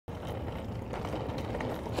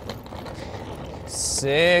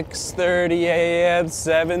6:30 a.m.,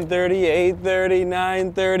 7:30, 8:30,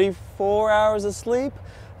 9:30, 4 hours of sleep.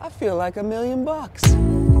 I feel like $1 million.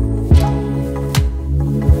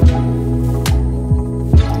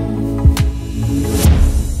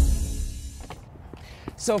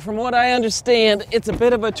 So from what I understand, it's a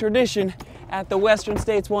bit of a tradition at the Western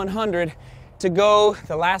States 100 to go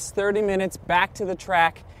the last 30 minutes back to the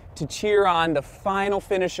track to cheer on the final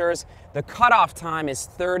finishers. The cutoff time is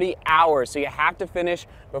 30 hours, so you have to finish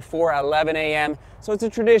before 11 a.m. So it's a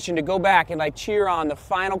tradition to go back and like cheer on the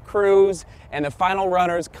final crews and the final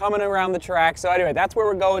runners coming around the track. So anyway, that's where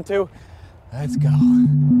we're going to. Let's go.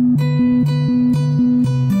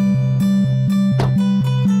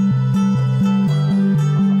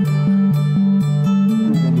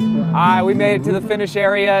 All right, we made it to the finish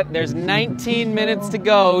area. There's 19 minutes to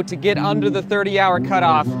go to get under the 30-hour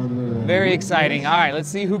cutoff. Very exciting. All right, let's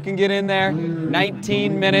see who can get in there.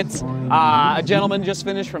 19 minutes. A gentleman just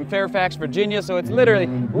finished from Fairfax, Virginia, so it's literally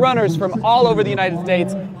runners from all over the United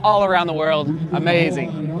States, all around the world.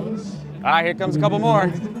 Amazing. All right, here comes a couple more.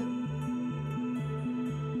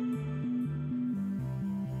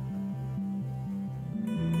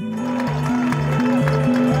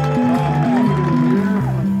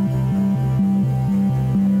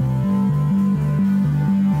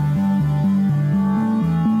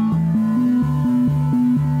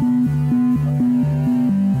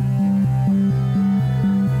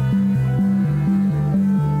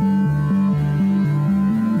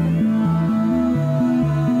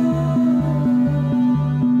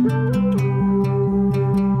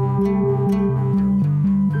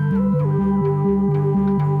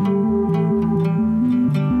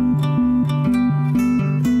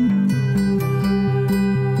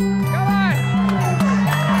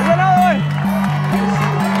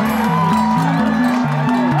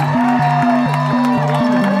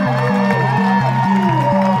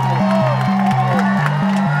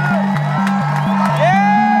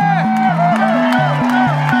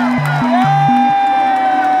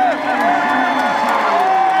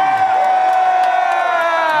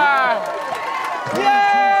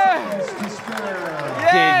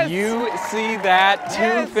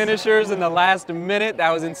 Two finishers in the last minute.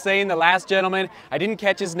 That was insane. The last gentleman, I didn't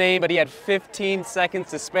catch his name, but he had 15 seconds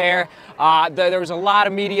to spare. There was a lot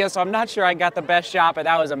of media, so I'm not sure I got the best shot, but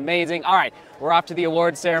that was amazing. All right, we're off to the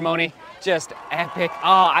awards ceremony. Just epic.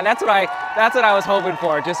 Oh, that's what I was hoping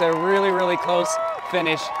for. Just a really, really close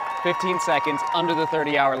finish. 15 seconds under the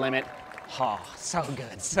 30-hour limit. Oh, so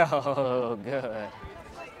good, so good.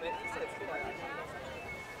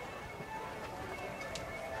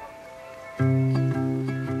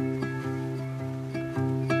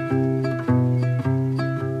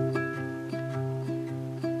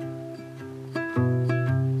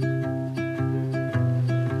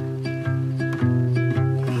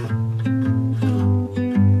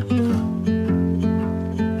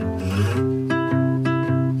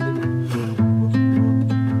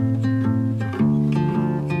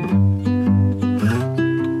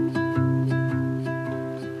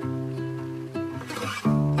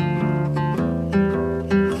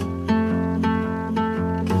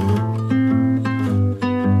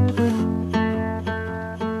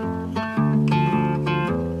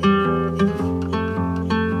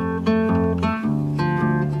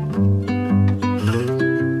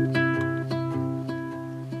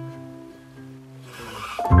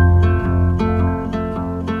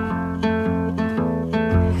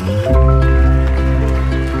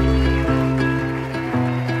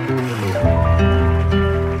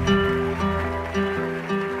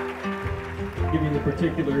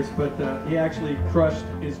 But he actually crushed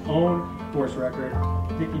his own course record,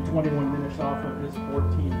 taking 21 minutes off of his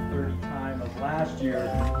 14:30 time of last year,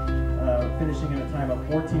 finishing in a time of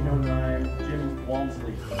 14:09, Jim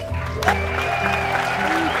Walmsley.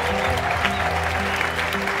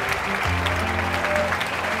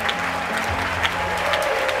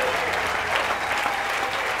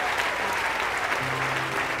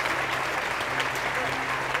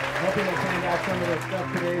 Helping us hand out some of their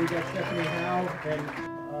stuff today, we got Stephanie Howe and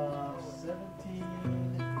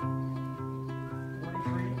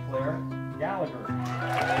 1743 Clare, Gallagher.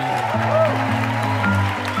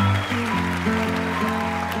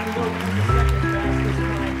 So the second fastest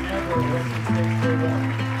time ever Western States Day 1.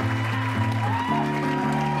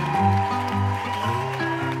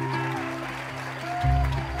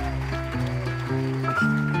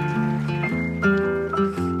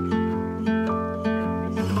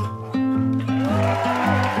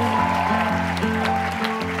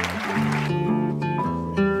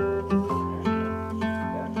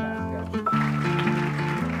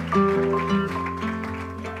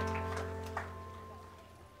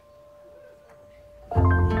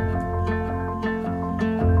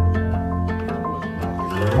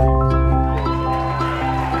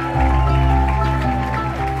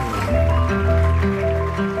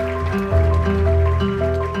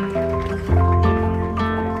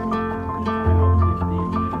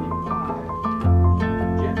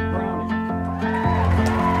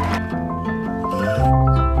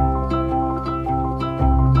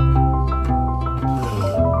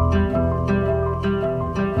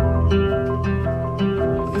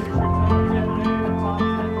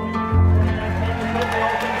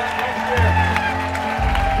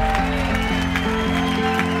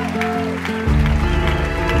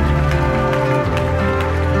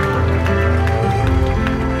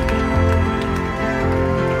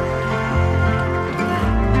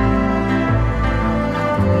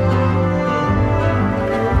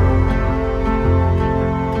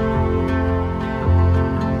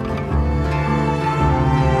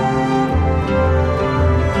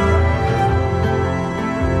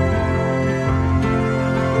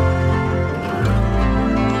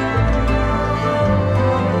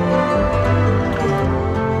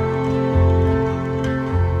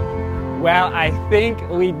 I think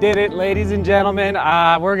we did it, ladies and gentlemen.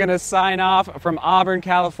 We're gonna sign off from Auburn,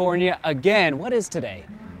 California. Again, what is today?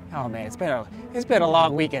 Oh man, it's been a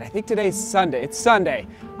long weekend. I think today's Sunday. It's Sunday.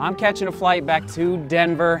 I'm catching a flight back to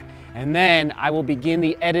Denver, and then I will begin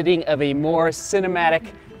the editing of a more cinematic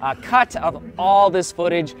cut of all this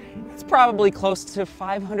footage. It's probably close to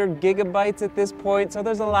 500 gigabytes at this point, so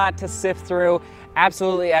there's a lot to sift through.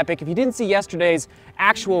 Absolutely epic. If you didn't see yesterday's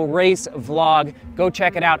actual race vlog, go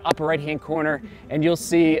check it out, upper right-hand corner, and you'll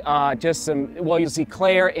see you'll see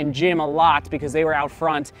Clare and Jim a lot because they were out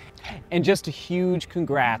front. And just a huge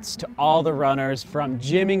congrats to all the runners from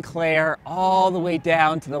Jim and Clare all the way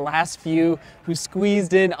down to the last few who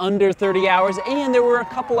squeezed in under 30 hours. And there were a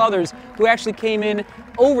couple others who actually came in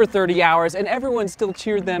over 30 hours, and everyone still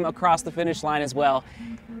cheered them across the finish line as well.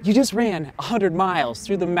 You just ran 100 miles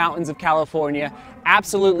through the mountains of California.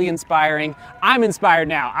 Absolutely inspiring. I'm inspired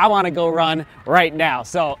now. I want to go run right now.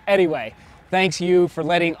 So anyway, thanks you for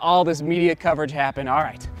letting all this media coverage happen. All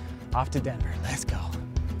right, off to Denver. Let's go.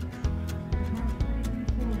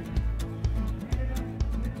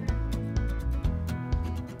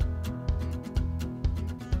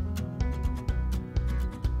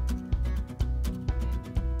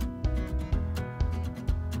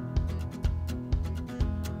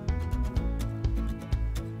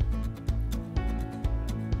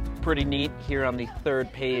 Pretty neat here on the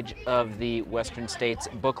third page of the Western States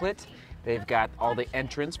booklet. They've got all the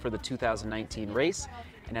entrants for the 2019 race,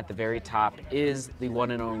 and at the very top is the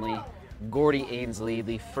one and only Gordy Ainsley,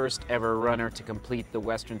 the first ever runner to complete the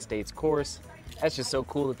Western States course. That's just so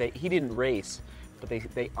cool that he didn't race, but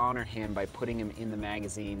they honor him by putting him in the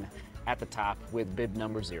magazine at the top with bib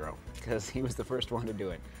number 0, because he was the first one to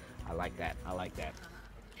do it. I like that. I like that.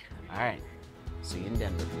 All right, see you in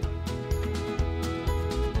Denver.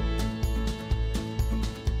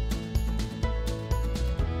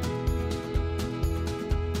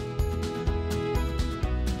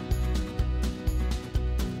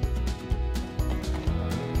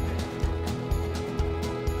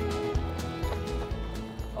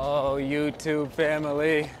 Oh, YouTube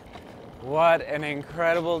family, what an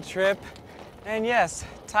incredible trip. And yes,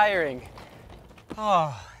 tiring.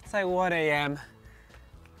 Oh, it's like 1 a.m.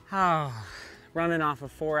 Oh, running off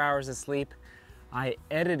of 4 hours of sleep. I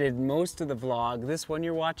edited most of the vlog, this one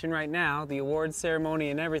you're watching right now, the awards ceremony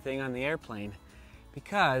and everything on the airplane,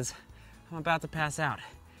 because I'm about to pass out.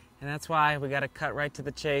 And that's why we gotta cut right to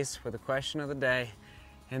the chase with the question of the day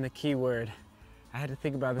and the keyword. I had to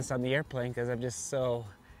think about this on the airplane because I'm just so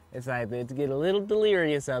excited to get a little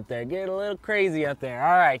delirious up there, get a little crazy up there.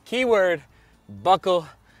 All right, keyword, buckle,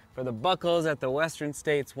 for the buckles at the Western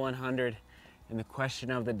States 100. And the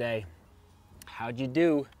question of the day, how'd you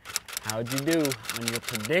do? How'd you do on your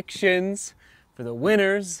predictions for the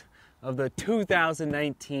winners of the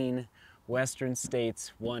 2019 Western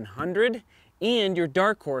States 100 and your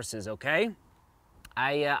dark horses, okay?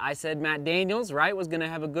 I said Matt Daniels, right, was gonna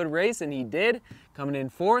have a good race, and he did, coming in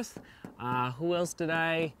 4th. Who else did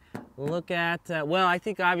I look at? Well, I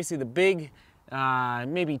think obviously the big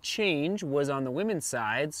maybe change was on the women's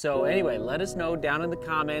side. So anyway, let us know down in the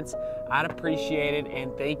comments. I'd appreciate it,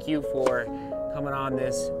 and thank you for coming on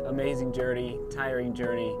this amazing journey, tiring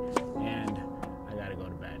journey, and I gotta go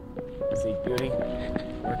to bed. Sleep beauty,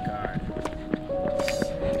 work hard.